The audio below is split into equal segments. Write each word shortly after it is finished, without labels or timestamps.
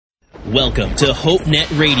Welcome to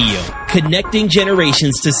HopeNet Radio, connecting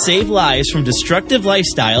generations to save lives from destructive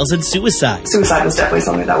lifestyles and suicide. Suicide was definitely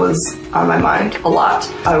something that was on my mind a lot.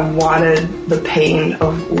 I wanted the pain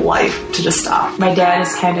of life to just stop. My dad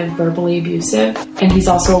is kind of verbally abusive, and he's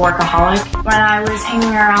also a workaholic. When I was hanging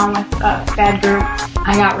around with a bad group,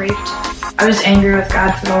 I got raped. I was angry with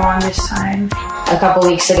God for the longest time. A couple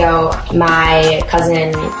weeks ago, my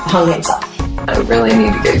cousin hung himself. I really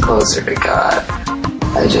need to get closer to God.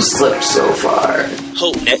 I just slipped so far.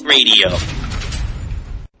 HopeNet Radio.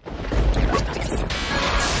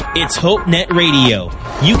 It's HopeNet Radio.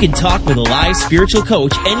 You can talk with a live spiritual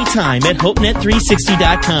coach anytime at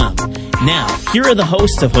HopeNet360.com. Now, here are the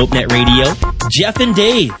hosts of HopeNet Radio, Jeff and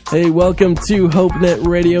Dave. Hey, welcome to HopeNet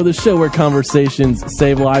Radio, the show where conversations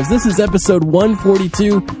save lives. This is episode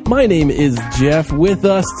 142. My name is Jeff. With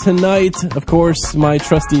us tonight, of course, my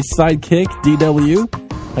trusty sidekick,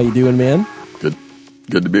 DW. How you doing, man?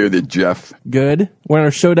 Good to be with you, Jeff. Good. We're on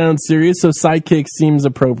our Showdown series, so sidekick seems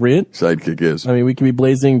appropriate. Sidekick is. I mean, we can be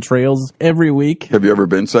blazing trails every week. Have you ever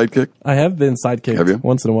been sidekick? I have been sidekicked. Have you?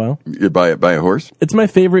 Once in a while. You buy a horse? It's my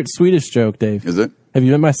favorite Swedish joke, Dave. Is it? Have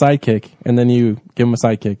you been my sidekick? And then you give him a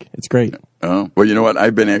sidekick. It's great. Oh. Well, you know what?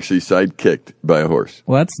 I've been actually sidekicked by a horse.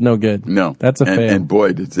 Well, that's no good. No. That's a fail. And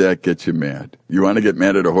boy, does that get you mad. You want to get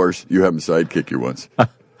mad at a horse, you have him sidekick you once.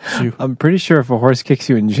 I'm pretty sure if a horse kicks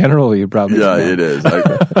you in general, you probably it is.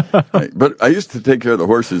 But I used to take care of the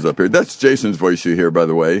horses up here. That's Jason's voice you hear, by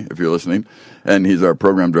the way, if you're listening. And he's our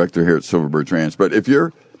program director here at Silver Birch Ranch. But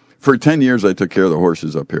for 10 years, I took care of the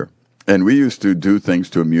horses up here. And we used to do things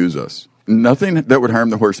to amuse us. Nothing that would harm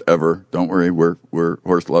the horse ever. Don't worry, we're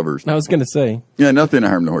horse lovers. I was going to say. Yeah, nothing to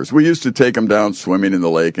harm the horse. We used to take them down swimming in the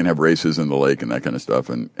lake and have races in the lake and that kind of stuff.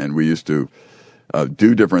 And we used to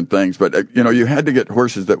do different things. But, you had to get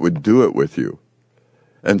horses that would do it with you.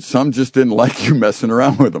 And some just didn't like you messing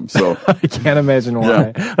around with them. So I can't imagine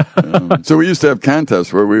why. Yeah. So we used to have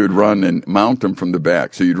contests where we would run and mount them from the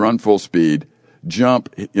back. So you'd run full speed,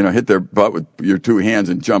 jump, hit their butt with your two hands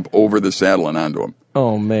and jump over the saddle and onto them.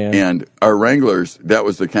 Oh, man. And our wranglers, that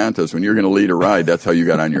was the contest. When you're going to lead a ride, that's how you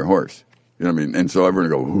got on your horse. You know what I mean? And so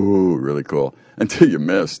everyone would go, ooh, really cool. Until you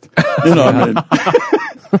missed. You know what I mean?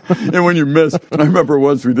 And when you miss, and I remember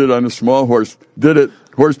once we did it on a small horse,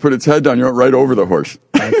 horse put its head down, you went right over the horse.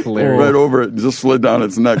 That's hilarious. Right over it, just slid down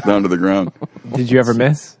its neck down to the ground. Did you ever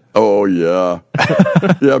miss? Oh, yeah.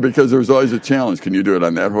 Yeah, because there was always a challenge. Can you do it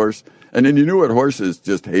on that horse? And then you knew what horses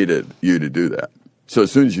just hated you to do that. So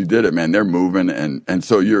as soon as you did it, man, they're moving, and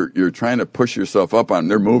so you're trying to push yourself up on them.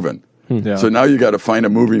 They're moving. Yeah. So now you got to find a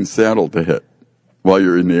moving saddle to hit while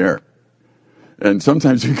you're in the air. And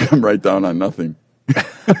sometimes you come right down on nothing.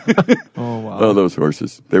 Oh, wow. Oh, those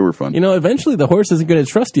horses. They were fun. Eventually the horse isn't going to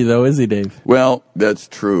trust you, though, is he, Dave? Well, that's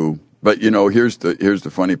true. But, here's the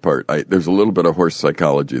funny part. There's a little bit of horse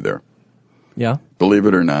psychology there. Yeah? Believe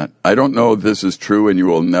it or not. I don't know if this is true, and you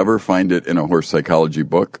will never find it in a horse psychology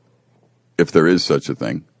book, if there is such a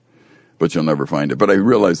thing. But you'll never find it. But I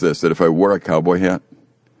realize this, that if I wore a cowboy hat,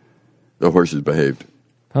 the horses behaved.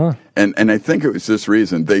 Huh. And I think it was this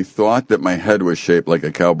reason. They thought that my head was shaped like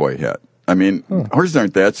a cowboy hat. I mean, horses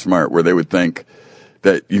aren't that smart where they would think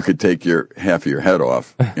that you could take half of your head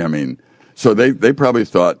off. I mean, so they probably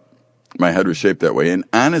thought my head was shaped that way. And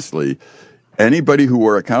honestly, anybody who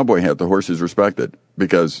wore a cowboy hat, the horses respected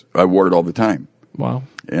because I wore it all the time. Wow.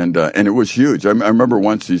 And it was huge. I remember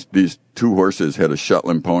once these two horses had a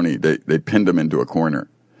Shetland pony. They pinned them into a corner.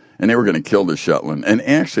 And they were going to kill the Shetland. And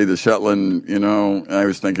actually, the Shetland, I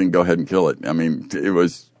was thinking, go ahead and kill it. I mean, it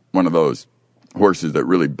was one of those horses that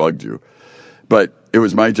really bugged you. But it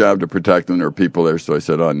was my job to protect them. There were people there, so I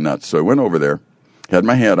said, oh, nuts. So I went over there, had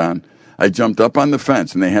my hat on. I jumped up on the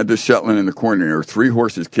fence, and they had the Shetland in the corner. There were 3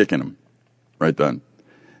 horses kicking them right then.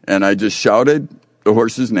 And I just shouted the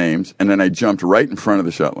horses' names, and then I jumped right in front of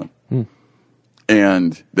the Shetland.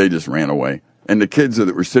 And they just ran away. And the kids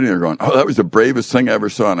that were sitting there going, oh, that was the bravest thing I ever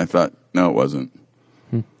saw. And I thought, no, it wasn't.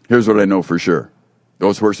 Here's what I know for sure.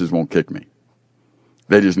 Those horses won't kick me.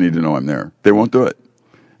 They just need to know I'm there. They won't do it.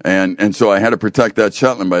 And so I had to protect that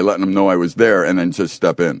Shetland by letting them know I was there and then just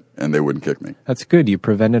step in, and they wouldn't kick me. That's good. You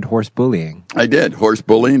prevented horse bullying. I did. Horse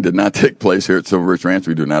bullying did not take place here at Silver Birch Ranch.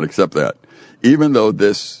 We do not accept that. Even though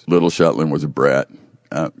this little Shetland was a brat,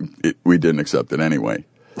 we didn't accept it anyway.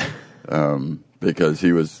 Because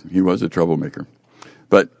he was a troublemaker.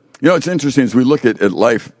 But, it's interesting. As we look at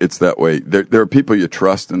life, it's that way. There are people you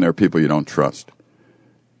trust and there are people you don't trust.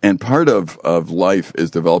 And part of life is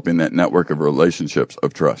developing that network of relationships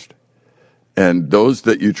of trust. And those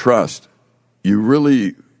that you trust, you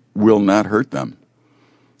really will not hurt them.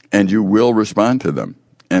 And you will respond to them.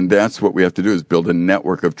 And that's what we have to do, is build a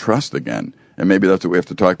network of trust again. And maybe that's what we have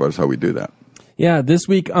to talk about, is how we do that. Yeah, this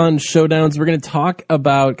week on Showdowns, we're going to talk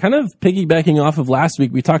about, kind of piggybacking off of last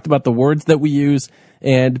week, we talked about the words that we use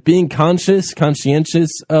and being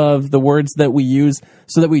conscientious of the words that we use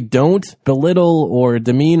so that we don't belittle or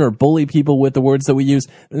demean or bully people with the words that we use.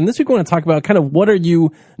 And this week we want to talk about kind of what are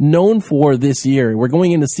you known for this year. We're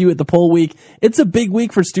going into See You at the Poll week. It's a big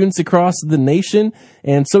week for students across the nation.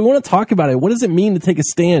 And so we want to talk about it. What does it mean to take a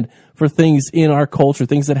stand for things in our culture,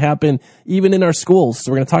 things that happen even in our schools?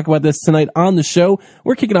 So we're going to talk about this tonight on the show.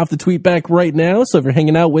 We're kicking off the tweet back right now. So if you're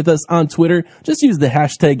hanging out with us on Twitter, just use the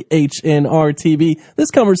hashtag HNRTV. This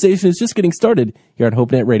conversation is just getting started here at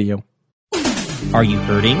HopeNet Radio. Are you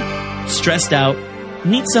hurting? Stressed out?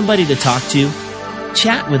 Need somebody to talk to?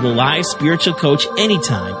 Chat with a live spiritual coach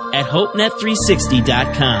anytime at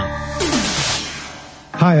HopeNet360.com.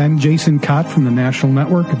 Hi, I'm Jason Cott from the National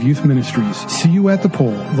Network of Youth Ministries. See You at the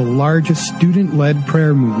Poll, the largest student-led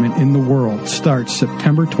prayer movement in the world, starts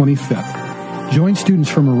September 25th. Join students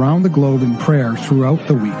from around the globe in prayer throughout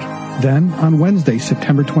the week. Then, on Wednesday,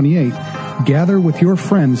 September 28th, gather with your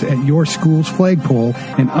friends at your school's flagpole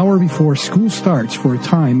an hour before school starts for a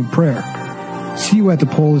time of prayer. See You at the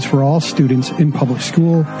Poll is for all students in public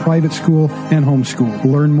school, private school, and homeschool.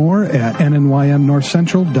 Learn more at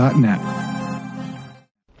nnymnorthcentral.net.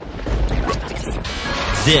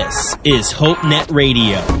 This is HopeNet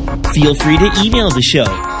Radio. Feel free to email the show,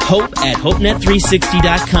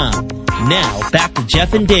 hope@hopenet360.com. Now, back to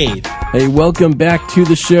Jeff and Dave. Hey, welcome back to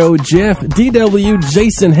the show. Jeff, DW,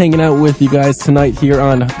 Jason hanging out with you guys tonight here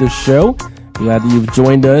on the show. Glad that you've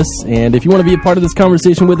joined us. And if you want to be a part of this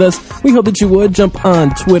conversation with us, we hope that you would jump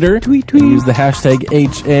on Twitter. Tweet. Use the hashtag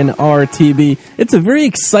HNRTV. It's a very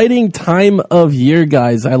exciting time of year,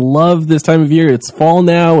 guys. I love this time of year. It's fall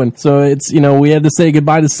now. And so it's, we had to say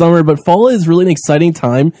goodbye to summer, but fall is really an exciting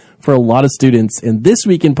time for a lot of students. And this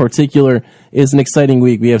week in particular is an exciting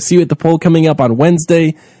week. We have See You at the Poll coming up on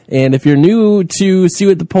Wednesday. And if you're new to See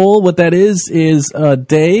You at the Poll, what that is a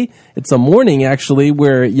day, it's a morning actually,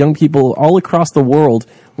 where young people all across the world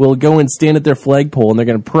will go and stand at their flagpole, and they're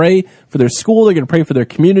going to pray for their school, they're going to pray for their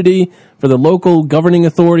community, for the local governing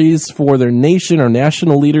authorities, for their nation or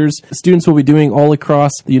national leaders. Students will be doing all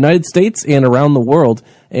across the United States and around the world.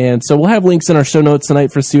 And so we'll have links in our show notes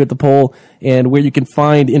tonight for See You at the Poll and where you can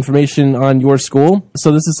find information on your school.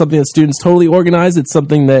 So this is something that students totally organize. It's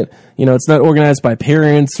something that, it's not organized by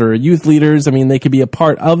parents or youth leaders. I mean, they could be a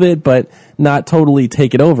part of it, but not totally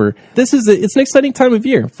take it over. It's an exciting time of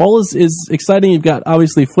year. Fall is exciting. You've got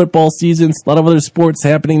obviously football seasons, a lot of other sports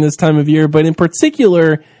happening this time of year, but in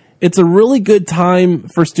particular, it's a really good time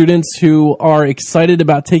for students who are excited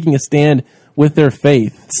about taking a stand with their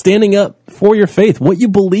faith, standing up for your faith, what you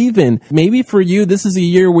believe in. Maybe for you, this is a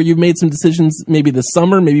year where you've made some decisions, maybe this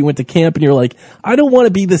summer, maybe you went to camp and you're like, I don't want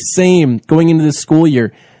to be the same going into this school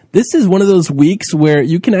year. This is one of those weeks where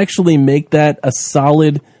you can actually make that a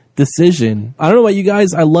solid decision. I don't know about you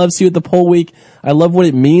guys. I love See You at the Poll week. I love what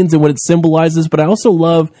it means and what it symbolizes, but I also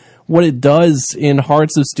love what it does in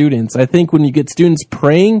hearts of students. I think when you get students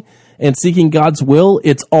praying and seeking God's will,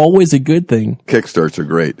 it's always a good thing. Kickstarts are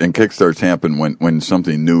great, and kickstarts happen when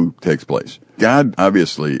something new takes place. God,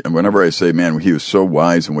 obviously, and whenever I say, man, he was so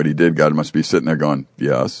wise in what he did, God must be sitting there going,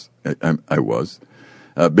 yes, I was.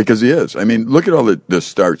 Because he is. I mean, look at all the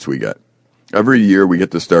starts we get. Every year we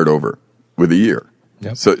get to start over with a year.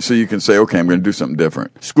 Yep. So you can say, okay, I'm going to do something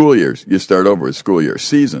different. School years, you start over with school years.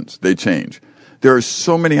 Seasons, they change. There are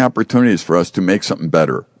so many opportunities for us to make something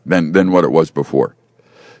better than what it was before.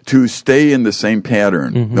 To stay in the same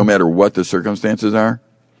pattern, no matter what the circumstances are,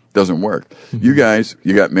 doesn't work. You guys,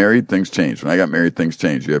 you got married, things changed. When I got married, things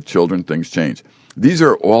changed. You have children, things change. These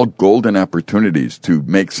are all golden opportunities to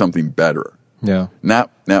make something better. Yeah. Not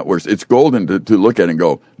worse. It's golden to look at and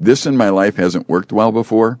go, this in my life hasn't worked well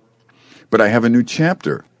before, but I have a new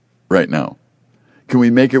chapter right now. Can we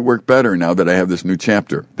make it work better now that I have this new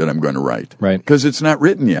chapter that I'm going to write? Right. Because it's not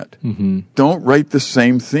written yet. Don't write the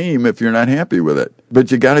same theme if you're not happy with it. But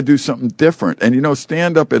you got to do something different. And,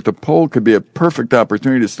 stand up at the poll could be a perfect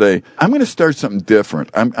opportunity to say, I'm going to start something different.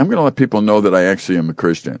 I'm going to let people know that I actually am a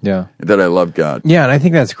Christian. Yeah. That I love God. Yeah, and I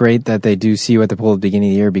think that's great that they do See You at the Poll at the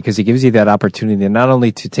beginning of the year, because it gives you that opportunity not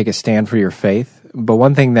only to take a stand for your faith, but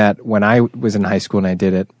one thing that when I was in high school and I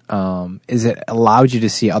did it, is it allowed you to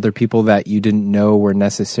see other people that you didn't know were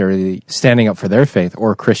necessarily standing up for their faith,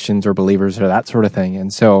 or Christians or believers or that sort of thing.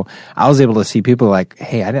 And so I was able to see people like,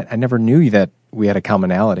 hey, I never knew that we had a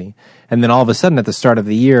commonality. And then all of a sudden at the start of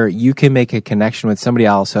the year, you can make a connection with somebody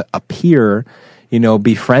else, a peer,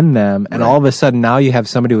 befriend them. And all of a sudden now you have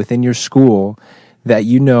somebody within your school that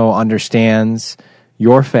understands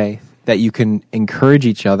your faith, that you can encourage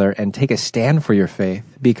each other and take a stand for your faith,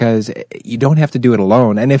 because you don't have to do it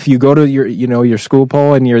alone. And if you go to your school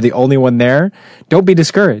poll and you're the only one there, don't be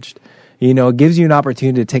discouraged. It gives you an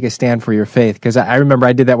opportunity to take a stand for your faith. Because I remember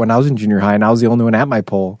I did that when I was in junior high, and I was the only one at my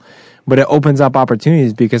poll. But it opens up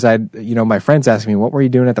opportunities, because my friends asked me, what were you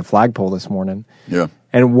doing at the flagpole this morning? Yeah.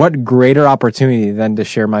 And what greater opportunity than to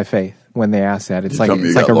share my faith when they ask that? It's like a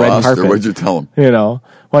red carpet. What'd you tell them?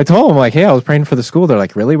 Well, I told them, like, hey, I was praying for the school. They're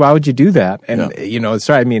like, really? Why would you do that? And, it's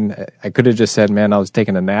right. I mean, I could have just said, man, I was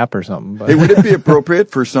taking a nap or something. But. Hey, would it be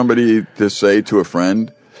appropriate for somebody to say to a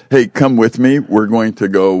friend, hey, come with me. We're going to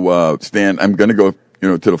go stand. I'm going to go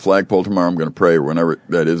to the flagpole tomorrow. I'm going to pray, or whenever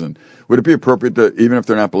that is. And would it be appropriate to, even if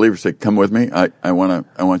they're not believers, say, come with me? I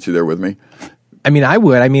want you there with me. I mean, I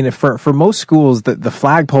would. I mean, for most schools, the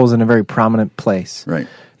flagpole is in a very prominent place. Right.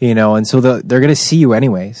 And so they're going to see you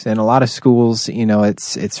anyways. And a lot of schools,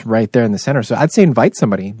 it's right there in the center. So I'd say invite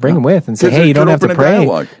somebody, bring them with, and say, hey, you don't have to pray.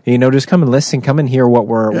 Dialogue. Just come and listen, come and hear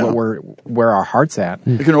where our heart's at.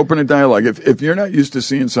 You can open a dialogue. If you're not used to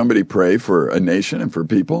seeing somebody pray for a nation and for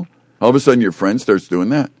people, all of a sudden your friend starts doing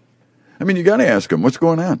that. I mean, you got to ask them, what's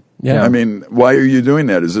going on? Yeah. I mean, why are you doing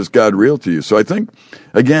that? Is this God real to you? So I think,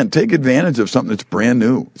 again, take advantage of something that's brand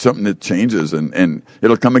new, something that changes, and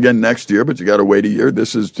it'll come again next year, but you got to wait a year.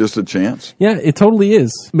 This is just a chance. Yeah, it totally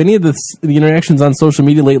is. Many of the interactions on social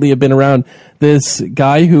media lately have been around this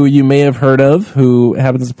guy who you may have heard of, who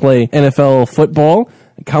happens to play NFL football,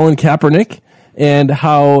 Colin Kaepernick, and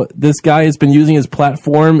how this guy has been using his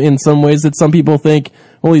platform in some ways that some people think,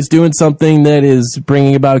 well, he's doing something that is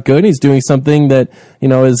bringing about good. He's doing something that,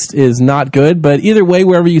 is not good. But either way,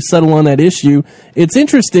 wherever you settle on that issue, it's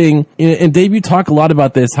interesting. And Dave, you talk a lot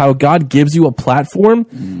about this, how God gives you a platform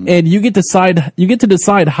and you get to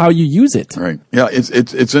decide how you use it. Right. Yeah.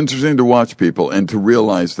 It's interesting to watch people and to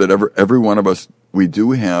realize that every one of us, we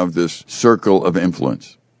do have this circle of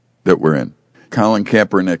influence that we're in. Colin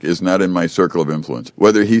Kaepernick is not in my circle of influence.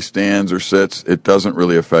 Whether he stands or sits, it doesn't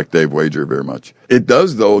really affect Dave Wager very much. It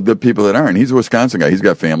does, though, the people that aren't. He's a Wisconsin guy. He's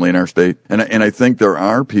got family in our state. And I think there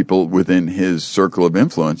are people within his circle of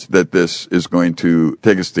influence that this is going to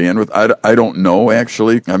take a stand with. I don't know,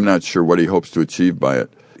 actually. I'm not sure what he hopes to achieve by it.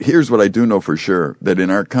 Here's what I do know for sure, that in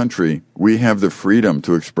our country, we have the freedom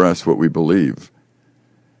to express what we believe.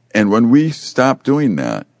 And when we stop doing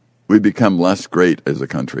that, we become less great as a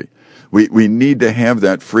country. We need to have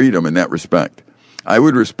that freedom in that respect. I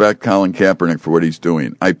would respect Colin Kaepernick for what he's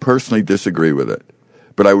doing. I personally disagree with it,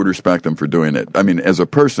 but I would respect him for doing it. I mean, as a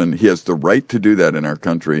person, he has the right to do that in our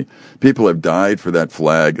country. People have died for that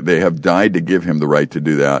flag. They have died to give him the right to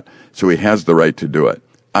do that, so he has the right to do it.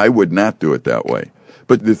 I would not do it that way.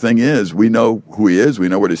 But the thing is, we know who he is. We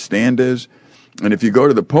know what his stand is. And if you go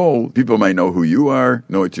to the poll, people might know who you are,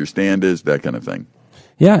 know what your stand is, that kind of thing.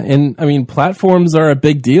 Yeah, and I mean, platforms are a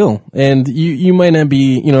big deal, and you might not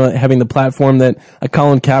be, having the platform that a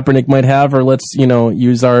Colin Kaepernick might have, or let's,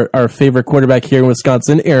 use our favorite quarterback here in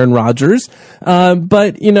Wisconsin, Aaron Rodgers.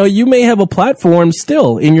 But, you may have a platform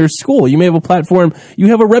still in your school. You may have a platform. You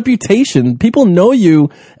have a reputation. People know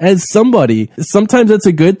you as somebody. Sometimes that's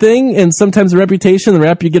a good thing, and sometimes the reputation, the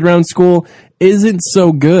rep you get around school isn't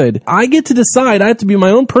so good. I get to decide. I have to be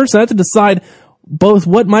my own person. I have to decide both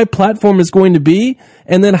what my platform is going to be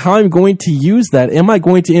and then how I'm going to use that. Am I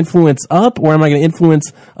going to influence up, or am I going to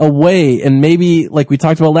influence away? And maybe, like we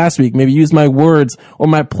talked about last week, maybe use my words or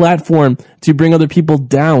my platform to bring other people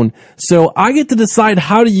down. So I get to decide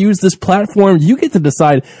how to use this platform. You get to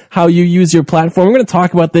decide how you use your platform. We're going to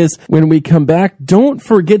talk about this when we come back. Don't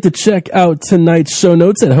forget to check out tonight's show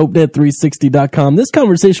notes at HopeNet360.com. This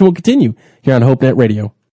conversation will continue here on HopeNet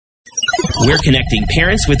Radio. We're connecting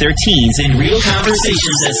parents with their teens in real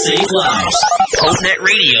conversations that save lives. HopeNet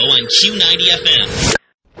Radio on Q90 FM.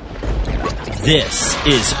 This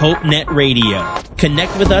is HopeNet Radio.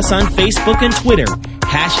 Connect with us on Facebook and Twitter.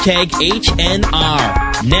 #HNR.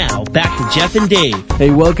 Now, back to Jeff and Dave.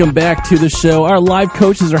 Hey, welcome back to the show. Our live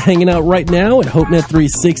coaches are hanging out right now at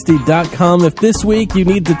HopeNet360.com. If this week you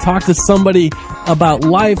need to talk to somebody about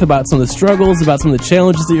life, about some of the struggles, about some of the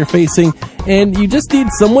challenges that you're facing, and you just need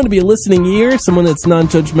someone to be a listening ear, someone that's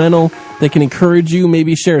non-judgmental, that can encourage you,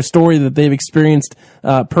 maybe share a story that they've experienced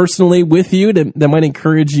personally with you that might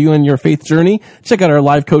encourage you in your faith journey, check out our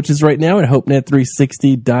live coaches right now at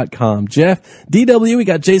HopeNet360.com. Jeff, DW, we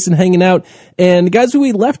got Jason hanging out. And guys,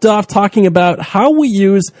 we left off talking about how we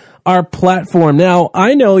use our platform. Now,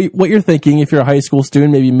 I know what you're thinking if you're a high school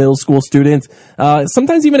student, maybe middle school student,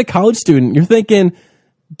 sometimes even a college student. You're thinking,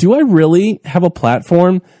 do I really have a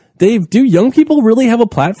platform? Dave, do young people really have a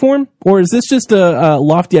platform? Or is this just a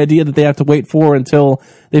lofty idea that they have to wait for until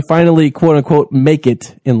they finally, quote unquote, make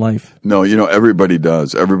it in life? No, everybody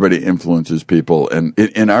does. Everybody influences people. And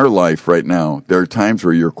in our life right now, there are times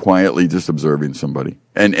where you're quietly just observing somebody.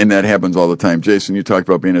 And that happens all the time. Jason, you talked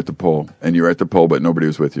about being at the pole, and you were at the pole, but nobody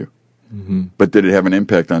was with you. Mm-hmm. But did it have an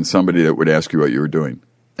impact on somebody that would ask you what you were doing?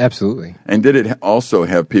 Absolutely. And did it also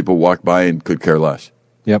have people walk by and could care less?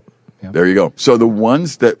 Yep. There you go. So the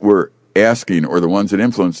ones that were asking or the ones that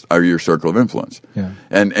influenced are your circle of influence. Yeah.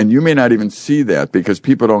 And you may not even see that because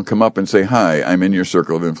people don't come up and say, hi, I'm in your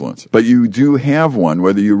circle of influence. But you do have one,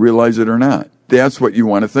 whether you realize it or not. That's what you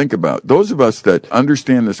want to think about. Those of us that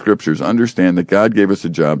understand the scriptures understand that God gave us a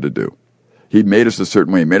job to do. He made us a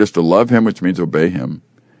certain way. He made us to love him, which means obey him,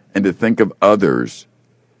 and to think of others.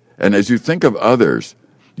 And as you think of others,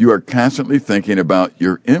 you are constantly thinking about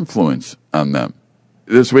your influence on them.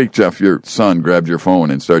 This week, Jeff, your son grabbed your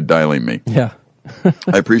phone and started dialing me. Yeah.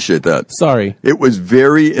 I appreciate that. Sorry. It was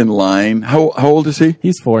very in line. How old is he?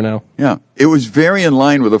 He's 4 now. Yeah. It was very in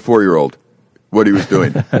line with a 4-year-old, what he was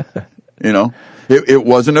doing. It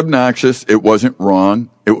wasn't obnoxious. It wasn't wrong.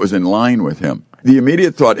 It was in line with him. The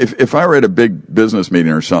immediate thought, if I were at a big business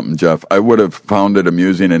meeting or something, Jeff, I would have found it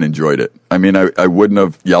amusing and enjoyed it. I mean, I wouldn't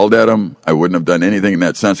have yelled at him. I wouldn't have done anything in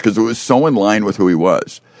that sense because it was so in line with who he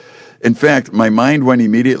was. In fact, my mind went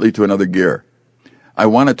immediately to another gear. I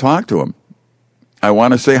want to talk to him. I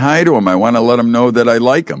want to say hi to him. I want to let him know that I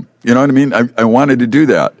like him. You know what I mean? I wanted to do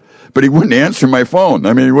that. But he wouldn't answer my phone.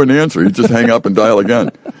 I mean, he wouldn't answer. He'd just hang up and dial again.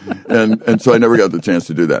 And so I never got the chance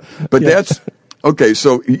to do that. But that's, okay,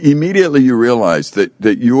 so immediately you realize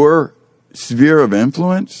that your sphere of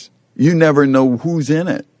influence, you never know who's in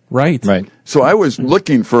it. Right. So I was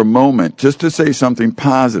looking for a moment just to say something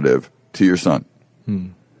positive to your son.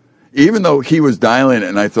 Even though he was dialing it,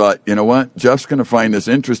 and I thought, you know what? Jeff's going to find this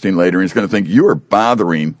interesting later, and he's going to think, you are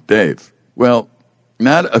bothering Dave. Well,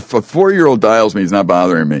 not if a 4-year-old dials me, he's not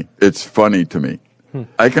bothering me. It's funny to me.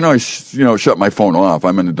 I can always, shut my phone off.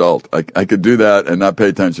 I'm an adult. I could do that and not pay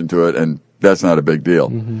attention to it, and that's not a big deal.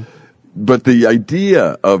 Mm-hmm. But the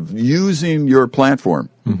idea of using your platform.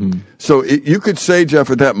 Mm-hmm. So you could say, Jeff,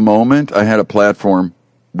 at that moment, I had a platform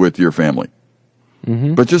with your family.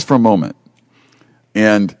 Mm-hmm. But just for a moment.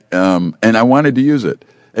 And I wanted to use it.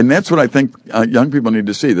 And that's what I think young people need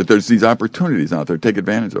to see, that there's these opportunities out there. Take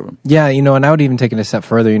advantage of them. Yeah, and I would even take it a step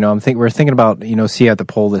further. We're thinking about, See You at the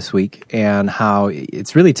Pole this week and how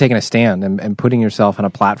it's really taking a stand and putting yourself on a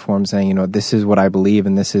platform saying, this is what I believe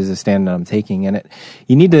and this is a stand that I'm taking. And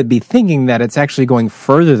you need to be thinking that it's actually going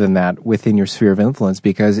further than that within your sphere of influence,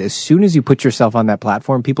 because as soon as you put yourself on that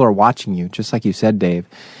platform, people are watching you, just like you said, Dave.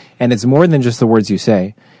 And it's more than just the words you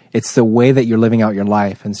say. It's the way that you're living out your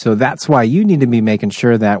life. And so that's why you need to be making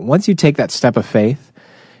sure that once you take that step of faith,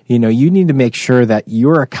 you need to make sure that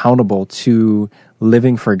you're accountable to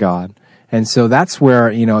living for God. And so that's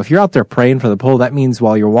where, if you're out there praying for the pole, that means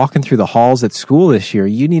while you're walking through the halls at school this year,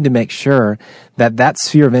 you need to make sure that that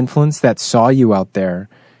sphere of influence that saw you out there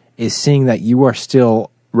is seeing that you are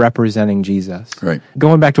still representing Jesus. Right.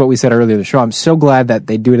 Going back to what we said earlier in the show, I'm so glad that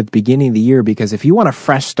they do it at the beginning of the year, because if you want a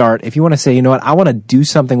fresh start, if you want to say, I want to do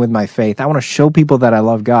something with my faith, I want to show people that I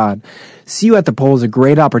love God, See You at the Pole is a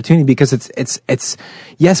great opportunity, because it's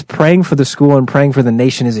yes, praying for the school and praying for the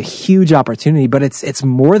nation is a huge opportunity, but it's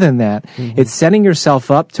more than that. Mm-hmm. It's setting yourself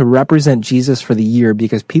up to represent Jesus for the year,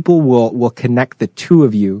 because people will connect the two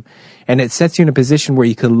of you. And it sets you in a position where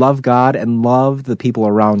you can love God and love the people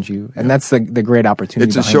around you. And that's the great opportunity.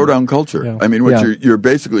 It's a showdown culture. Yeah. I mean, what you're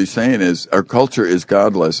basically saying is our culture is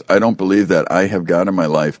godless. I don't believe that. I have God in my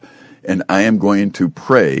life, and I am going to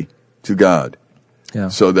pray to God. Yeah.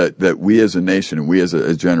 So that we as a nation and we as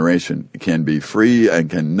a generation can be free and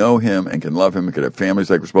can know him and can love him and can have families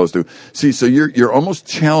like we're supposed to. See, so you're almost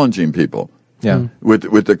challenging people. Yeah.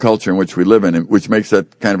 With the culture in which we live in, which makes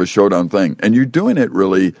that kind of a showdown thing. And you're doing it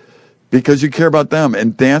really because you care about them,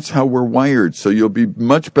 and that's how we're wired. So you'll be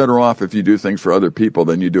much better off if you do things for other people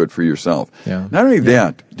than you do it for yourself. Yeah. Not only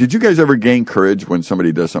that, did you guys ever gain courage when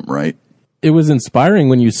somebody does something right? It was inspiring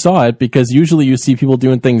when you saw it, because usually you see people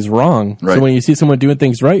doing things wrong. Right. So when you see someone doing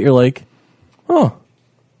things right, you're like, oh,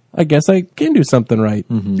 I guess I can do something right.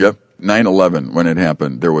 Mm-hmm. Yep. 9/11, when it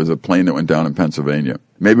happened, there was a plane that went down in Pennsylvania.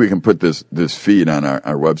 Maybe we can put this feed on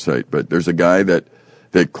our website, but there's a guy that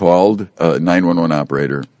called a 911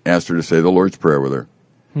 operator, asked her to say the Lord's Prayer with her.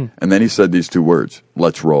 And then he said these 2 words,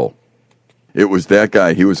 let's roll. It was that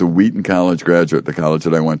guy. He was a Wheaton College graduate, the college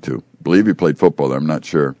that I went to. I believe he played football there, I'm not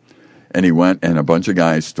sure. And he went, and a bunch of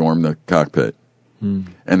guys stormed the cockpit.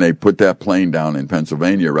 And they put that plane down in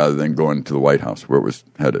Pennsylvania rather than going to the White House where it was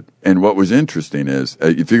headed. And what was interesting is,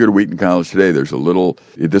 if you go to Wheaton College today, there's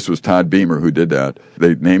this was Todd Beamer who did that.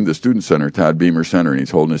 They named the student center Todd Beamer Center, and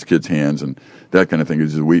he's holding his kids' hands and that kind of thing.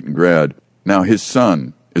 He's a Wheaton grad. Now his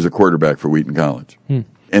son is a quarterback for Wheaton College.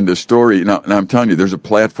 And the story, now I'm telling you, there's a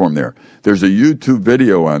platform there. There's a YouTube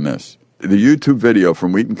video on this. The YouTube video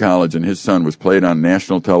from Wheaton College and his son was played on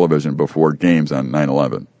national television before games on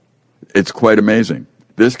 9/11. It's quite amazing.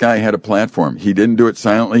 This guy had a platform. He didn't do it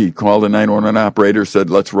silently. He called a 911 operator, said,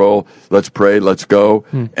 let's roll, let's pray, let's go.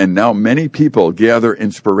 And now many people gather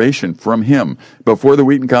inspiration from him. Before the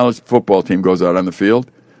Wheaton College football team goes out on the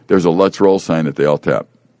field, there's a let's roll sign that they all tap.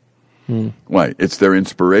 Why? It's their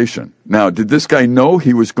inspiration. Now, did this guy know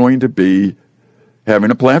he was going to be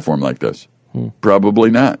having a platform like this?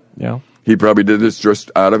 Probably not. Yeah. He probably did this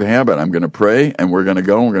just out of habit. I'm going to pray, and we're going to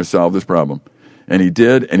go, and we're going to solve this problem. And he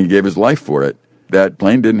did, and he gave his life for it. That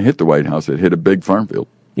plane didn't hit the White House. It hit a big farm field.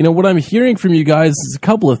 You know, what I'm hearing from you guys is a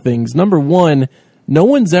couple of things. Number one, no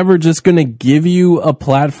one's ever just going to give you a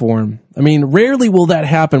platform. I mean, rarely will that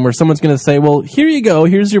happen where someone's going to say, well, here you go.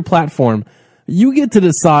 Here's your platform. You get to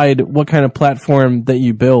decide what kind of platform that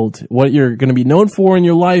you build, what you're going to be known for in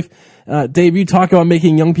your life. Dave, you talk about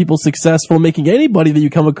making young people successful, making anybody that you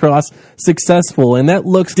come across successful, and that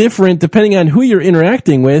looks different depending on who you're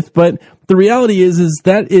interacting with, but the reality is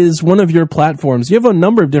that is one of your platforms. You have a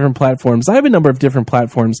number of different platforms. I have a number of different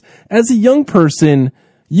platforms. As a young person,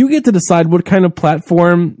 you get to decide what kind of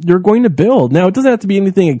platform you're going to build. Now, it doesn't have to be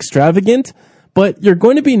anything extravagant, but you're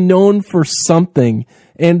going to be known for something.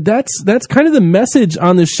 And that's kind of the message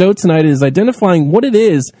on this show tonight, is identifying what it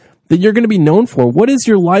is that you're going to be known for. What is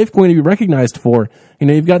your life going to be recognized for? You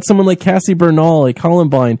know, you've got someone like Cassie Bernal, like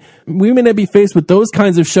Columbine. We may not be faced with those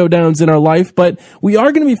kinds of showdowns in our life, but we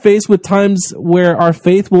are going to be faced with times where our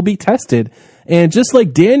faith will be tested. And just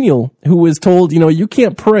like Daniel, who was told, you know, you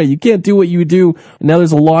can't pray, you can't do what you do. And now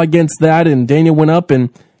there's a law against that. And Daniel went up, and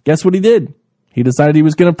guess what he did? He decided he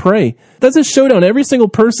was going to pray. That's a showdown. Every single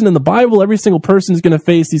person in the Bible, every single person is going to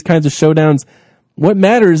face these kinds of showdowns. What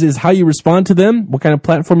matters is how you respond to them, what kind of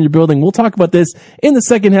platform you're building. We'll talk about this in the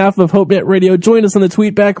second half of HopeNet Radio. Join us on the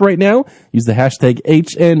tweet back right now. Use the hashtag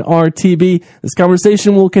HNRTB. This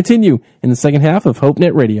conversation will continue in the second half of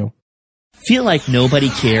HopeNet Radio. Feel like nobody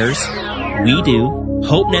cares? We do.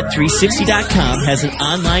 HopeNet360.com has an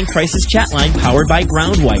online crisis chat line powered by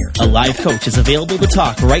Groundwire. A live coach is available to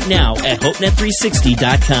talk right now at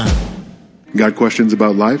HopeNet360.com. Got questions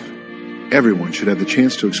about life? Everyone should have the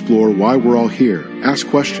chance to explore why we're all here, ask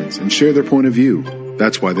questions, and share their point of view.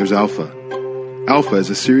 That's why there's Alpha. Alpha is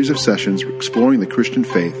a series of sessions exploring the Christian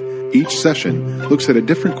faith. Each session looks at a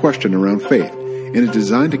different question around faith and is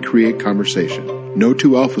designed to create conversation. No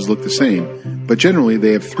two alphas look the same, but generally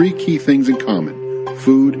they have three key things in common: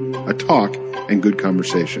 food, a talk, and good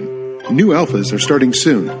conversation. New alphas are starting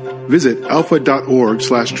soon. Visit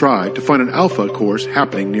alpha.org/try to find an alpha course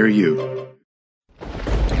happening near you.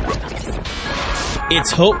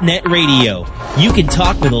 It's HopeNet Radio. You can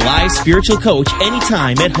talk with a live spiritual coach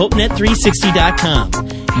anytime at HopeNet360.com.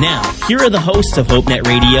 Now, here are the hosts of HopeNet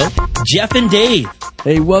Radio, Jeff and Dave.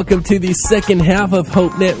 Hey, welcome to the second half of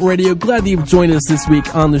HopeNet Radio. Glad that you've joined us this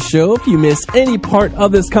week on the show. If you missed any part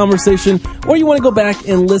of this conversation or you want to go back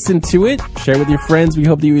and listen to it, share with your friends. We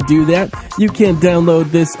hope that you would do that. You can download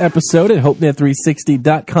this episode at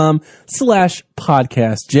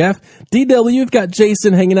HopeNet360.com/podcast. Jeff, DW, you've got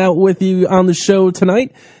Jason hanging out with you on the show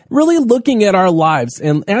tonight, really looking at our lives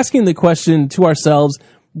and asking the question to ourselves,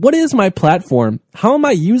 what is my platform? How am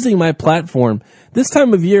I using my platform? This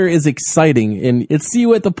time of year is exciting, and it's See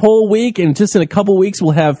You at the Pole week, and just in a couple weeks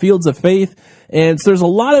we'll have Fields of Faith, and so there's a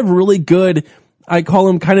lot of really good, I call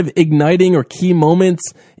them kind of igniting or key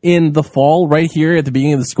moments in the fall right here at the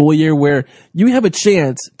beginning of the school year where you have a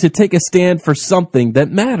chance to take a stand for something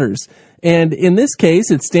that matters. And in this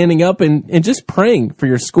case, it's standing up and just praying for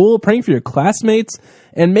your school, praying for your classmates,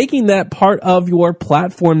 and making that part of your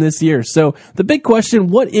platform this year. So the big question,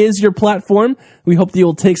 what is your platform? We hope that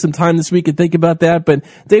you'll take some time this week and think about that. But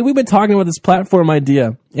Dave, we've been talking about this platform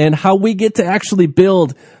idea and how we get to actually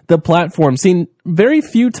build the platform. Seen very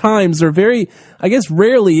few times, or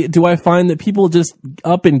rarely do I find that people just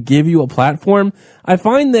up and give you a platform. I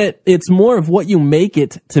find that it's more of what you make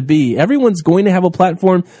it to be. Everyone's going to have a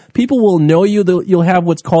platform. People will know you. You'll have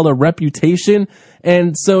what's called a reputation.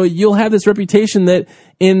 And so you'll have this reputation that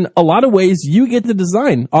in a lot of ways you get to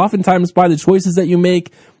design, oftentimes by the choices that you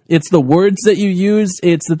make. It's the words that you use.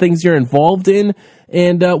 It's the things you're involved in.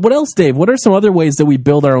 And what else, Dave? What are some other ways that we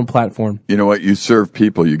build our own platform? You know what? You serve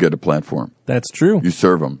people, you get a platform. That's true. You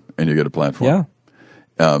serve them, and you get a platform.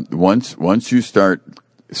 Yeah. Once you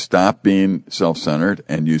stop being self-centered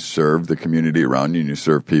and you serve the community around you and you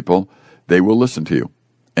serve people, they will listen to you.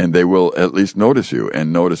 And they will at least notice you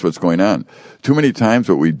and notice what's going on. Too many times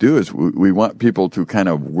what we do is we want people to kind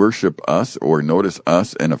of worship us or notice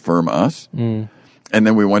us and affirm us. And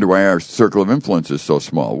then we wonder why our circle of influence is so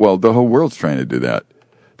small. Well, the whole world's trying to do that.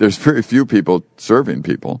 There's very few people serving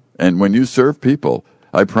people. And when you serve people,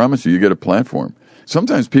 I promise you get a platform.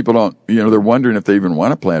 Sometimes people don't, they're wondering if they even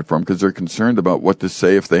want a platform because they're concerned about what to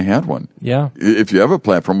say if they had one. Yeah. If you have a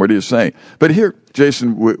platform, what do you say? But here,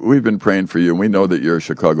 Jason, we've been praying for you, and we know that you're a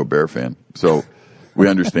Chicago Bear fan. So we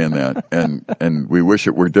understand that. And we wish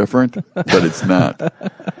it were different, but it's not.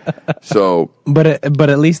 So, but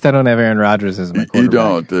at least I don't have Aaron Rodgers as my quarterback. You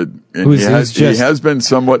don't. He has been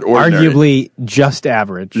somewhat ordinary. Arguably just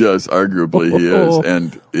average. Yes, arguably he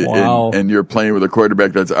is. And you're playing with a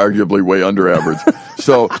quarterback that's arguably way under average.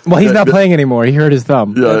 So, well, he's not playing anymore. He hurt his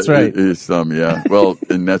thumb. Yeah, that's right. His thumb, yeah. Well,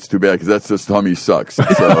 and that's too bad because that's just thumb he sucks. So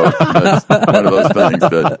that's one of those things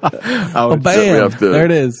that bam, we have to there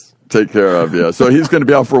it is. Take care of, yeah. So he's going to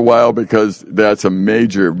be out for a while because that's a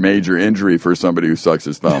major, major injury for somebody who sucks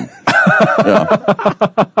his thumb.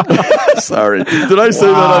 Sorry. Did I say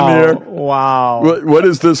that on the air? Wow. What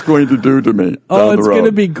is this going to do to me? Oh, it's going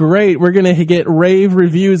to be great. We're going to get rave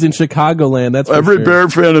reviews in Chicagoland. That's for every sure. Bear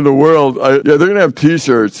fan in the world. They're going to have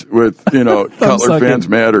T-shirts with Cutler Fans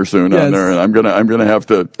Matter soon on there, and I'm gonna have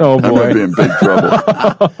to. Oh boy. I'm going to be in big trouble.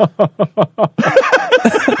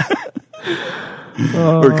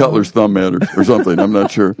 Or Cutler's thumb matters or something. I'm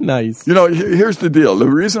not sure. Nice. Here's the deal. The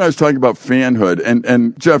reason I was talking about fanhood,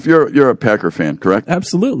 and Jeff, you're a Packer fan, correct?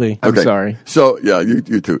 Absolutely. I'm sorry. So, yeah,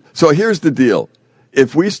 you too. So here's the deal.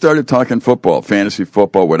 If we started talking football, fantasy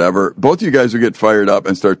football, whatever, both of you guys would get fired up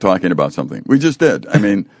and start talking about something. We just did. I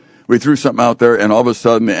mean, we threw something out there, and all of a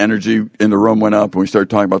sudden the energy in the room went up, and we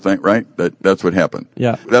started talking about things, right? That's what happened.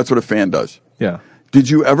 Yeah. That's what a fan does. Yeah. Did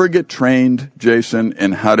you ever get trained, Jason,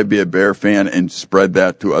 in how to be a Bear fan and spread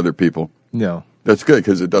that to other people? No. That's good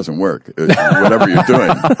because it doesn't work, whatever you're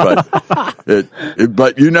doing.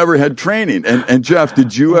 But you never had training. And Jeff,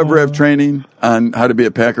 did you ever have training on how to be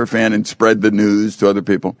a Packer fan and spread the news to other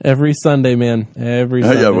people? Every Sunday, man. Every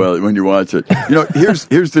Sunday. Yeah, well, when you watch it.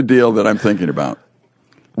 Here's the deal that I'm thinking about.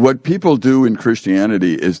 What people do in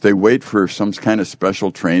Christianity is they wait for some kind of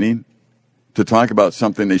special training to talk about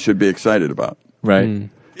something they should be excited about. Right.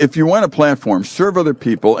 If you want a platform, serve other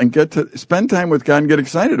people and get to spend time with God and get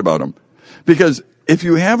excited about them. Because if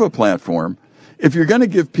you have a platform, if you're going to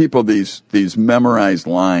give people these memorized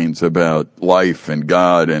lines about life and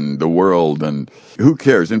God and the world, and who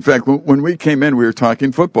cares? In fact, when we came in, we were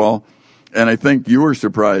talking football, and I think you were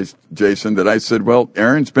surprised, Jason, that I said, well,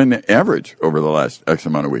 Aaron's been average over the last X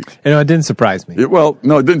amount of weeks. It didn't surprise me. It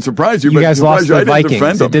didn't surprise you. You but guys lost the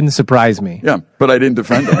Vikings. It didn't surprise me. Yeah, but I didn't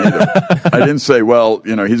defend him either. I didn't say, well,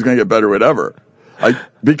 he's going to get better, whatever.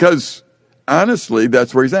 Because honestly,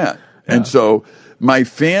 that's where he's at. Yeah. And so my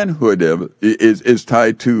fanhood is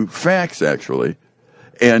tied to facts, actually.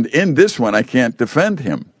 And in this one, I can't defend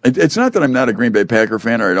him. It's not that I'm not a Green Bay Packer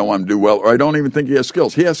fan or I don't want him to do well or I don't even think he has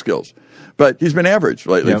skills. He has skills. But he's been average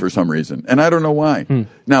lately for some reason. And I don't know why.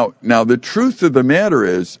 Now, the truth of the matter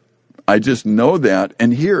is, I just know that.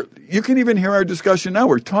 And here, you can even hear our discussion now.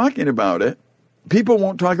 We're talking about it. People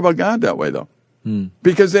won't talk about God that way, though.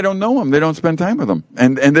 Because they don't know him. They don't spend time with him.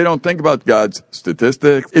 And they don't think about God's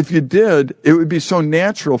statistics. If you did, it would be so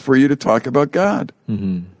natural for you to talk about God.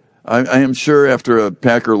 Mm-hmm. I am sure after a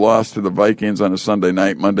Packer loss to the Vikings on a Sunday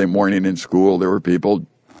night, Monday morning in school, there were people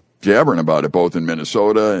jabbering about it, both in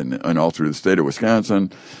Minnesota and all through the state of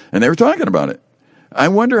Wisconsin. And they were talking about it. I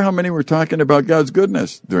wonder how many were talking about God's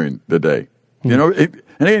goodness during the day. And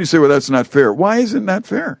again, you say, well, that's not fair. Why is it not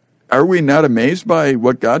fair? Are we not amazed by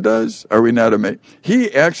what God does? Are we not amazed?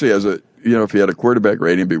 He actually has if he had a quarterback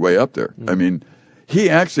rating, be way up there. I mean, he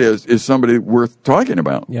actually is somebody worth talking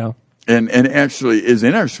about. Yeah. And actually is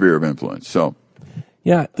in our sphere of influence. So,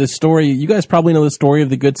 yeah, the story, you guys probably know the story of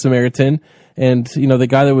the Good Samaritan and, the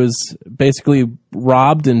guy that was basically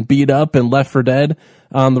robbed and beat up and left for dead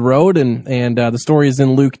on the road. And the story is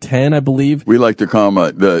in Luke 10, I believe. We like to call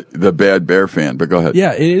him the bad bear fan, but go ahead.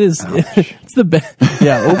 Yeah, it is. It's the bad.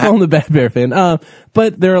 Yeah, we'll call him the bad bear fan.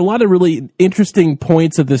 But there are a lot of really interesting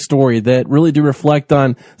points of this story that really do reflect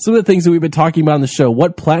on some of the things that we've been talking about on the show.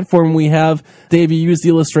 What platform we have. Dave, you used the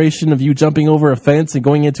illustration of you jumping over a fence and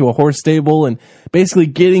going into a horse stable and basically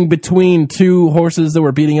getting between two horses that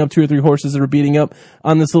were beating up, 2 or 3 horses that were beating up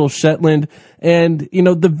on this little Shetland. And,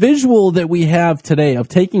 the visual that we have today of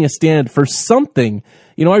taking a stand for something,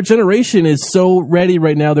 our generation is so ready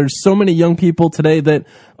right now. There's so many young people today that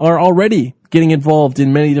are already getting involved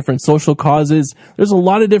in many different social causes. There's a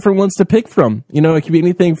lot of different ones to pick from. You know, it could be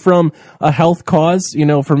anything from a health cause. You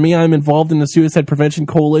know, for me, I'm involved in the Suicide Prevention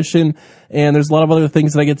Coalition, and there's a lot of other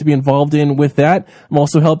things that I get to be involved in with that. I'm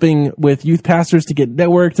also helping with youth pastors to get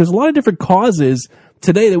networked. There's a lot of different causes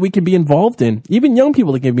today that we can be involved in, even young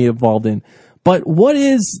people that can be involved in. But what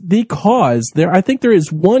is the cause? I think there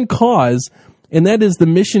is one cause, and that is the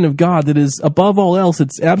mission of God that is above all else.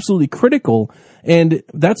 It's absolutely critical. And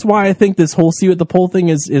that's why I think this whole See You at the Pole thing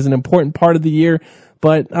is an important part of the year.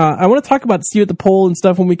 But I want to talk about See You at the Pole and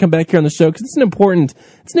stuff when we come back here on the show, because it's an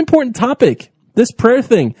important topic. This prayer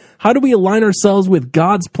thing. How do we align ourselves with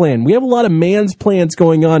God's plan? We have a lot of man's plans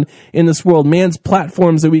going on in this world, man's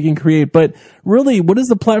platforms that we can create. But really, what is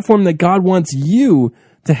the platform that God wants you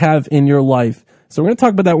to have in your life? So we're going to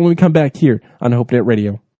talk about that when we come back here on HopeNet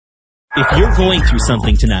Radio. If you're going through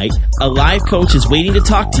something tonight, a live coach is waiting to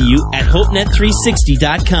talk to you at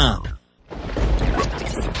HopeNet360.com.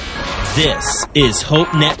 This is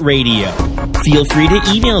HopeNet Radio. Feel free to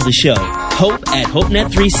email the show,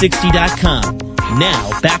 hope@HopeNet360.com.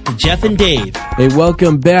 Now, back to Jeff and Dave. Hey,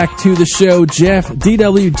 welcome back to the show. Jeff,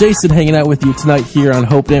 DW, Jason hanging out with you tonight here on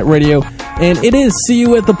HopeNet Radio. And it is See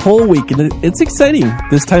You at the Pole week, and it's exciting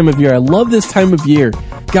this time of year. I love this time of year.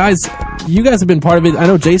 Guys, you guys have been part of it. I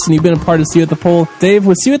know, Jason, you've been a part of See You at the Pole. Dave,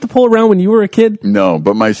 was See You at the Pole around when you were a kid? No,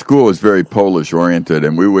 but my school is very Polish-oriented,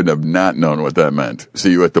 and we would have not known what that meant, See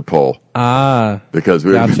You at the Pole. Because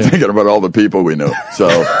we would be thinking about all the people we knew. So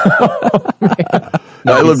I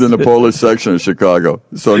lived in the Polish section of Chicago.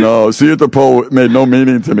 So no, See You at the Pole made no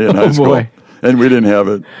meaning to me in high school. Boy. And we didn't have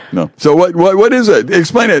it. No. So what is it?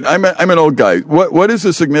 Explain it. I'm an old guy. What is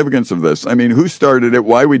the significance of this? I mean, who started it?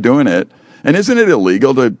 Why are we doing it? And isn't it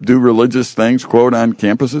illegal to do religious things, quote, on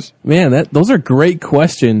campuses? Man, those are great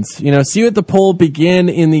questions. You know, See You at the Pole began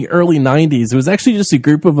in the early 90s. It was actually just a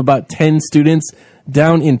group of about 10 students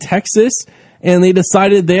down in Texas, and they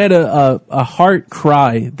decided they had a heart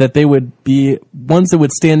cry that they would be ones that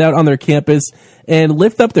would stand out on their campus and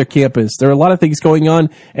lift up their campus. There are a lot of things going on,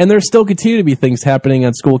 and there still continue to be things happening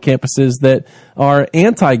on school campuses that are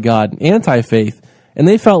anti-God, anti-faith. And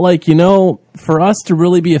they felt like, you know, for us to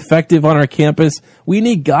really be effective on our campus, we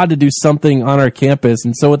need God to do something on our campus.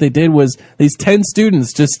 And so what they did was these 10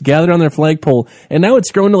 students just gathered on their flagpole, and now it's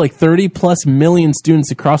grown to like 30 plus million students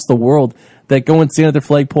across the world that go and stand at their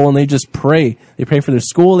flagpole, and they just pray. They pray for their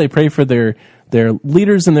school. They pray for their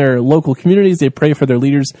leaders in their local communities. They pray for their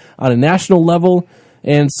leaders on a national level.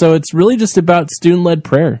 And so it's really just about student-led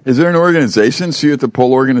prayer. Is there an organization, See You at the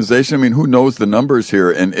Pole organization? I mean, who knows the numbers here?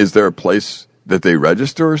 And is there a place that they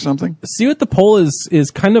register or something? See You at the Pole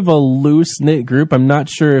is kind of a loose-knit group. I'm not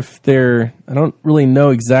sure if I don't really know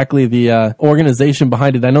exactly the organization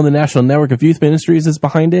behind it. I know the National Network of Youth Ministries is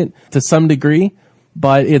behind it to some degree,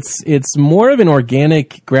 but it's more of an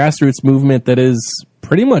organic grassroots movement that is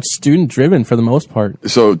pretty much student-driven for the most part.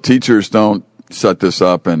 So teachers don't set this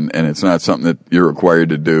up, and it's not something that you're required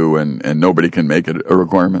to do, and nobody can make it a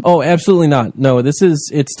requirement? Oh, absolutely not. No,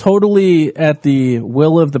 it's totally at the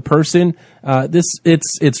will of the person.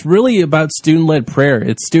 It's really about student-led prayer.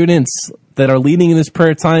 It's students that are leading in this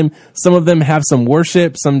prayer time. Some of them have some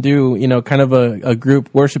worship. Some do, kind of a group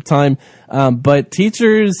worship time. But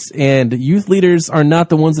teachers and youth leaders are not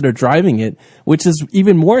the ones that are driving it, which is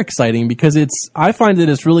even more exciting because I find that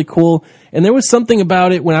it's really cool. And there was something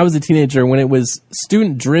about it when I was a teenager when it was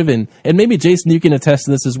student driven. And maybe Jason, you can attest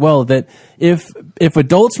to this as well, that if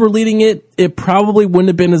adults were leading it, it probably wouldn't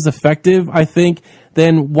have been as effective, I think,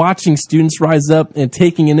 than watching students rise up and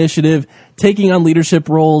taking initiative, taking on leadership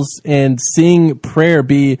roles, and seeing prayer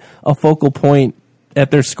be a focal point at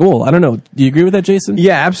their school. I don't know. Do you agree with that, Jason?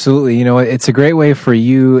 Yeah, absolutely. It's a great way for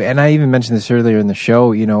you, and I even mentioned this earlier in the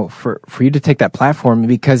show, for you to take that platform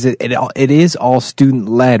because it is all student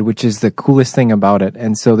led, which is the coolest thing about it.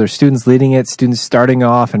 And so there's students leading it, students starting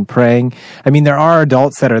off and praying. I mean, there are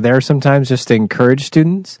adults that are there sometimes just to encourage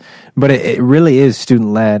students, but it really is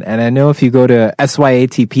student led. And I know if you go to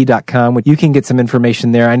syatp.com, you can get some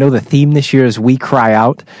information there. I know the theme this year is We Cry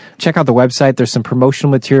Out. Check out the website. There's some promotional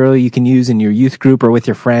material you can use in your youth group or with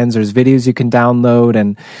your friends. There's videos you can download,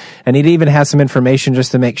 and it even has some information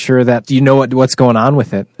just to make sure that you know what's going on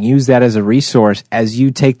with it. Use that as a resource as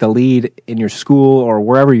you take the lead in your school or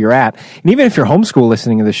wherever you're at. And even if you're homeschool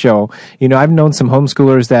listening to the show, I've known some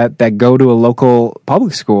homeschoolers that go to a local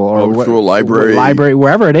public school or school, library,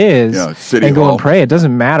 wherever it is, city and go hall. And pray. It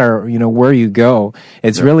doesn't matter, where you go.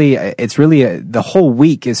 It's really the whole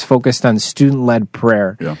week is focused on student led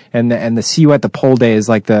prayer. Yeah. And the See You at the Pole Day is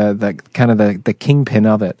like the kind of the kingpin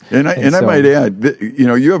of it. And I might add,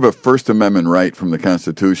 you have a First Amendment right from the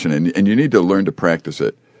Constitution, and you need to learn to practice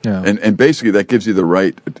it. Yeah. And basically that gives you the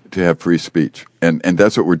right to have free speech. And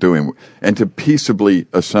that's what we're doing. And to peaceably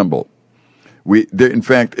assemble. In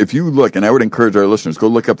fact, if you look, and I would encourage our listeners, go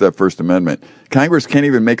look up that First Amendment. Congress can't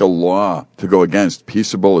even make a law to go against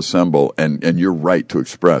peaceable assemble and your right to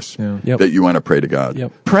express that you want to pray to God.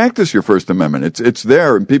 Yep. Practice your First Amendment. It's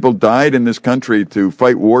there, and people died in this country to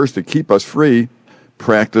fight wars to keep us free.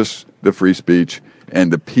 Practice the free speech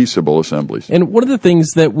and the peaceable assemblies. And one of the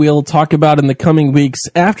things that we'll talk about in the coming weeks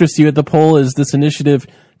after See You at the Poll is this initiative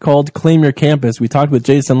called Claim Your Campus. We talked with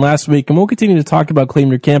Jason last week, and we'll continue to talk about Claim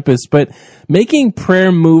Your Campus, but making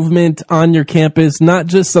prayer movement on your campus, not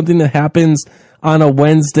just something that happens on a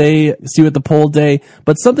Wednesday, See You at the Poll day,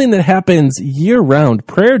 but something that happens year-round.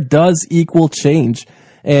 Prayer does equal change.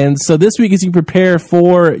 And so this week, as you prepare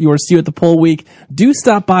for your See You at the Poll week, do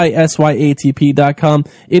stop by syatp.com.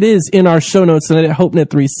 It is in our show notes and at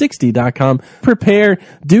hopenet360.com. Prepare,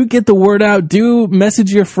 do get the word out, do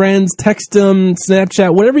message your friends, text them,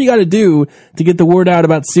 Snapchat, whatever you got to do to get the word out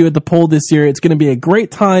about See You at the Poll this year. It's going to be a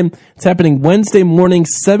great time. It's happening Wednesday morning,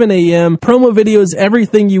 7 a.m. Promo videos,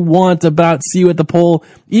 everything you want about See You at the Poll,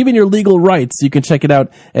 even your legal rights. You can check it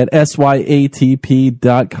out at syatp.com.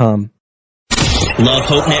 Love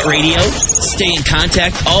HopeNet Radio? Stay in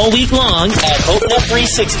contact all week long at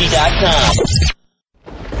HopeNet360.com.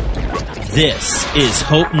 This is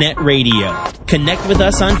HopeNet Radio. Connect with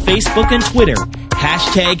us on Facebook and Twitter.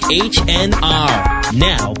 #HNR.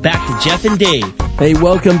 Now, back to Jeff and Dave. Hey,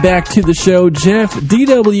 welcome back to the show. Jeff,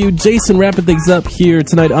 DW, Jason wrapping things up here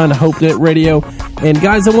tonight on HopeNet Radio. And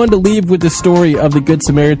guys, I wanted to leave with the story of the Good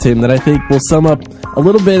Samaritan that I think will sum up a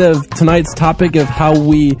little bit of tonight's topic of how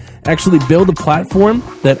we actually build a platform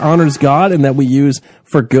that honors God and that we use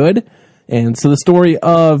for good. And so the story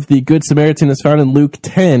of the Good Samaritan is found in Luke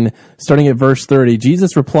 10, starting at verse 30.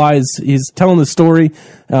 Jesus replies, he's telling the story.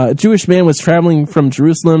 A Jewish man was traveling from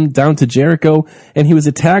Jerusalem down to Jericho, and he was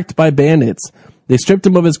attacked by bandits. They stripped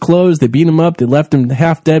him of his clothes, they beat him up, they left him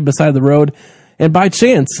half dead beside the road. And by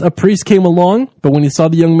chance, a priest came along, but when he saw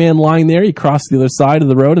the young man lying there, he crossed the other side of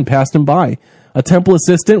the road and passed him by. A temple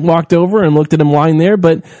assistant walked over and looked at him lying there,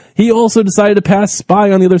 but he also decided to pass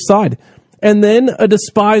by on the other side. And then a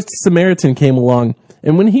despised Samaritan came along,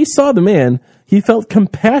 and when he saw the man, he felt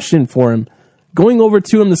compassion for him. Going over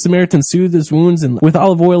to him, the Samaritan soothed his wounds with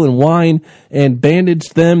olive oil and wine and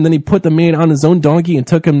bandaged them. Then he put the man on his own donkey and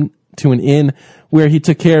took him to an inn where he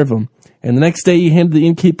took care of him. And the next day he handed the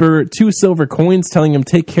innkeeper 2 silver coins, telling him,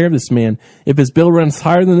 "Take care of this man. If his bill runs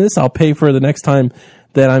higher than this, I'll pay for it the next time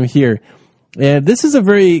that I'm here." And this is a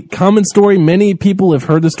very common story. Many people have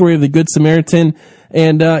heard the story of the Good Samaritan.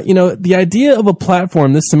 And, the idea of a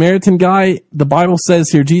platform, this Samaritan guy, the Bible says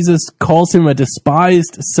here, Jesus calls him a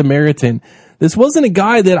despised Samaritan. This wasn't a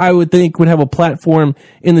guy that I would think would have a platform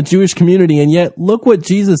in the Jewish community. And yet, look what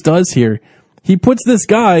Jesus does here. He puts this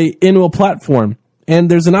guy into a platform. And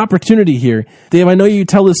there's an opportunity here. Dave, I know you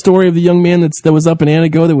tell the story of the young man that was up in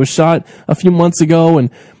Antigo that was shot a few months ago,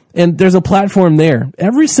 and there's a platform there.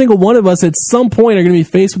 Every single one of us at some point are going to be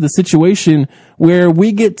faced with a situation where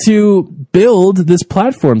we get to build this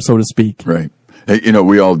platform, so to speak. Right. Hey,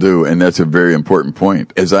 we all do, and that's a very important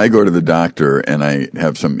point. As I go to the doctor and I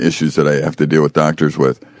have some issues that I have to deal with doctors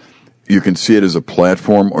with, you can see it as a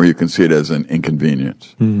platform or you can see it as an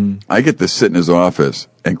inconvenience. Mm-hmm. I get to sit in his office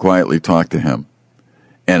and quietly talk to him.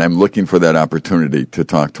 And I'm looking for that opportunity to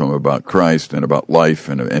talk to him about Christ and about life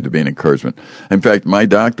and to be an encouragement. In fact, my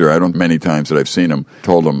doctor, many times that I've seen him,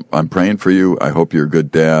 told him, "I'm praying for you. I hope you're a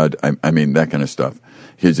good dad." I mean, that kind of stuff.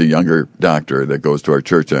 He's a younger doctor that goes to our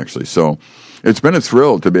church, actually. So it's been a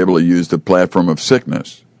thrill to be able to use the platform of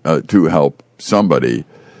sickness to help somebody.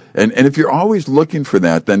 And if you're always looking for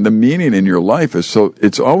that, then the meaning in your life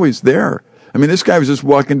it's always there. I mean, this guy was just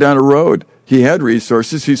walking down a road. He had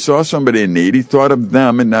resources. He saw somebody in need. He thought of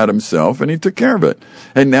them and not himself, and he took care of it.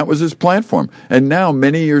 And that was his platform. And now,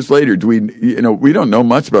 many years later, we don't know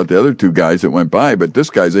much about the other 2 guys that went by, but this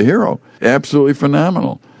guy's a hero. Absolutely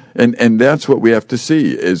phenomenal. And that's what we have to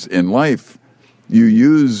see is in life, you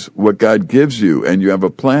use what God gives you, and you have a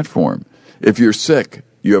platform. If you're sick,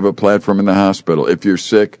 you have a platform in the hospital. If you're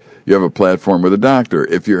sick, you have a platform with a doctor.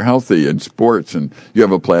 If you're healthy in sports, and you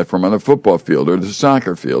have a platform on the football field or the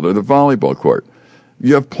soccer field or the volleyball court,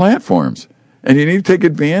 you have platforms. And you need to take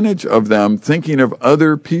advantage of them, thinking of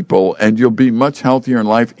other people, and you'll be much healthier in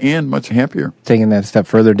life and much happier. Taking that a step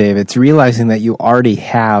further, Dave, it's realizing that you already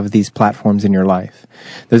have these platforms in your life.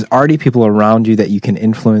 There's already people around you that you can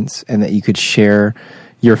influence and that you could share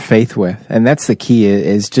your faith with. And that's the key,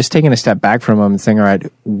 is just taking a step back from them and saying, all right,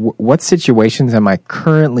 what situations am I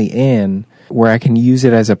currently in where I can use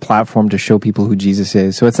it as a platform to show people who Jesus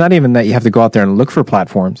is. So it's not even that you have to go out there and look for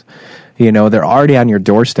platforms. You know, they're already on your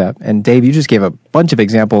doorstep. And Dave, you just gave a bunch of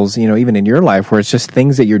examples, you know, even in your life where it's just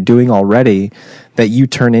things that you're doing already that you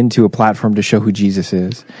turn into a platform to show who Jesus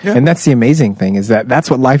is. Yeah. And that's the amazing thing, is that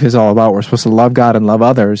that's what life is all about. We're supposed to love God and love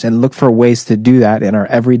others and look for ways to do that in our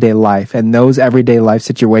everyday life. And those everyday life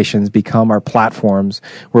situations become our platforms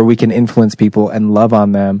where we can influence people and love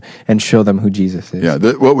on them and show them who Jesus is. Yeah,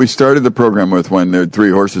 what we started the program with when the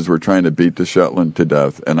 3 horses were trying to beat the Shetland to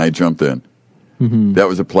death, and I jumped in. Mm-hmm. That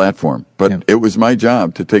was a platform. But it was my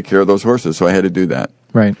job to take care of those horses, so I had to do that.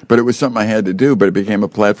 Right. But it was something I had to do, but it became a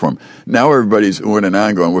platform. Now everybody's oohing and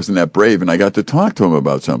ahhing going, wasn't that brave? And I got to talk to them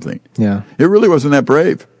about something. Yeah. It really wasn't that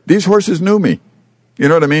brave. These horses knew me. You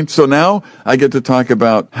know what I mean? So now I get to talk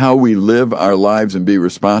about how we live our lives and be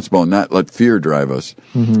responsible and not let fear drive us,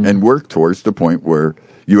 and work towards the point where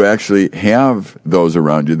you actually have those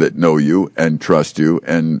around you that know you and trust you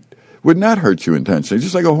and would not hurt you intentionally,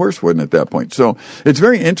 just like a horse wouldn't at that point. So it's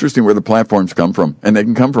very interesting where the platforms come from, and they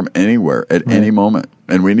can come from anywhere at any moment.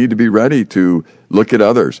 And we need to be ready to look at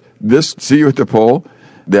others. This See You at the Pole,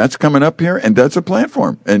 that's coming up here, and that's a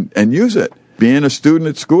platform, and use it. Being a student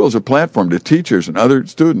at school is a platform to teachers and other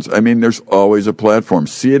students. I mean, there's always a platform.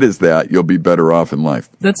 See it as that. You'll be better off in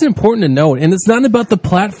life. That's important to note. And it's not about the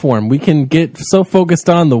platform. We can get so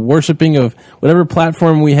focused on the worshiping of whatever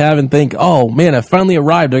platform we have and think, oh, man, I finally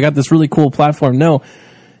arrived. I got this really cool platform. No,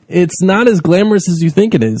 it's not as glamorous as you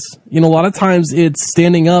think it is. You know, a lot of times it's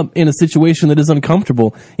standing up in a situation that is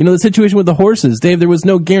uncomfortable. You know, the situation with the horses, Dave, there was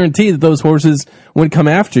no guarantee that those horses would come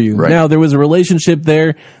after you. Right. Now, there was a relationship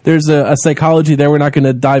there. There's a psychology there. We're not going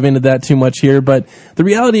to dive into that too much here. But the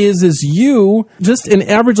reality is you, just an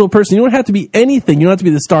average little person, you don't have to be anything. You don't have to be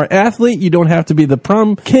the star athlete. You don't have to be the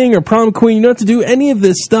prom king or prom queen. You don't have to do any of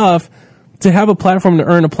this stuff to have a platform, to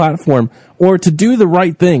earn a platform, or to do the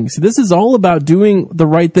right thing. So this is all about doing the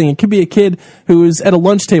right thing. It could be a kid who is at a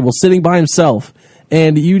lunch table sitting by himself,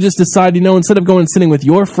 and you just decide, you know, instead of going and sitting with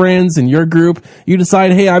your friends and your group, you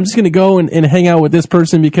decide, hey, I'm just going to go and hang out with this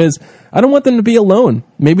person because I don't want them to be alone.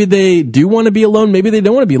 Maybe they do want to be alone. Maybe they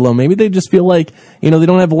don't want to be alone. Maybe they just feel like, you know, they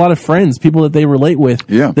don't have a lot of friends, people that they relate with.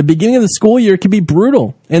 Yeah. The beginning of the school year can be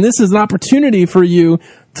brutal, and this is an opportunity for you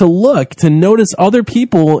to look, to notice other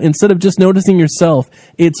people instead of just noticing yourself.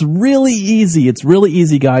 It's really easy,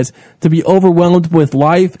 guys, to be overwhelmed with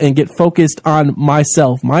life and get focused on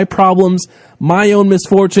myself, my problems, my own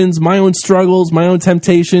misfortunes, my own struggles, my own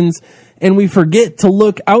temptations, and we forget to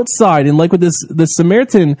look outside. And like what this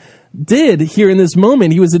Samaritan did here in this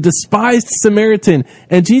moment, he was a despised Samaritan,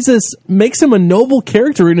 and Jesus makes him a noble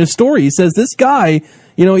character in his story. He says, this guy,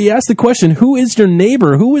 you know, he asked the question, who is your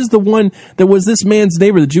neighbor? Who is the one that was this man's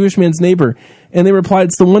neighbor, the Jewish man's neighbor? And they replied,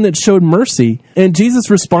 it's the one that showed mercy. And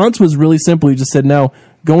Jesus' response was really simple. He just said, now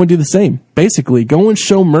go and do the same. Basically, go and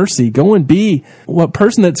show mercy. Go and be a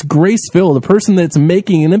person that's grace-filled, a person that's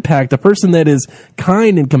making an impact, a person that is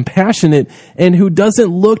kind and compassionate and who doesn't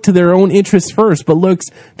look to their own interests first, but looks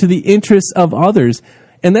to the interests of others.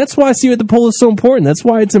 And that's why See You at the Pole is so important. That's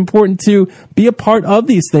why it's important to be a part of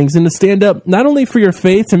these things and to stand up not only for your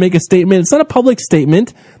faith, to make a statement. It's not a public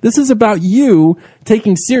statement. This is about you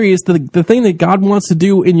taking serious the thing that God wants to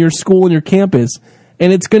do in your school and your campus.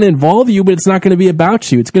 And it's going to involve you, but it's not going to be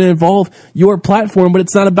about you. It's going to involve your platform, but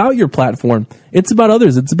it's not about your platform. It's about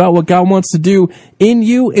others. It's about what God wants to do in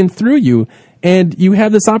you and through you. And you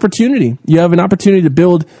have this opportunity. You have an opportunity to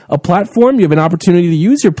build a platform. You have an opportunity to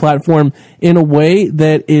use your platform in a way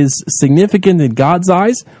that is significant in God's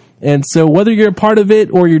eyes. And so whether you're a part of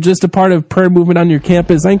it or you're just a part of prayer movement on your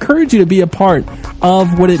campus, I encourage you to be a part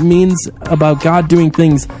of what it means about God doing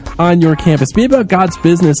things on your campus. Be about God's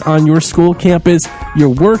business on your school campus, your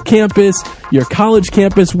work campus, your college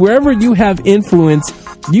campus, wherever you have influence.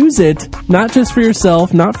 Use it, not just for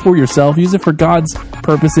yourself, not for yourself. Use it for God's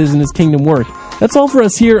purposes and His kingdom work. That's all for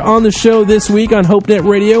us here on the show this week on HopeNet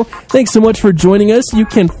Radio. Thanks so much for joining us. You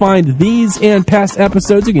can find these and past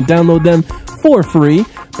episodes. You can download them for free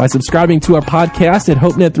by subscribing to our podcast at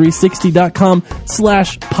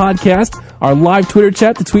HopeNet360.com/podcast. Our live Twitter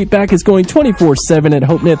chat, the tweetback, is going 24/7 at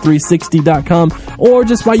HopeNet360.com, or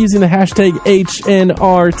just by using the hashtag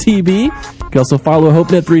HNRTB. You can also follow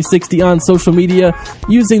HopeNet360 on social media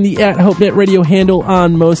using the @HopeNet Radio handle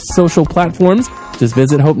on most social platforms. Just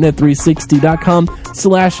visit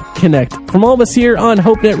HopeNet360.com/connect. From all of us here on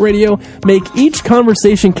HopeNet Radio, make each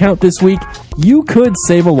conversation count this week. You could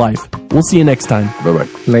save a life. We'll see you next time. Bye-bye.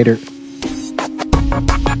 Later.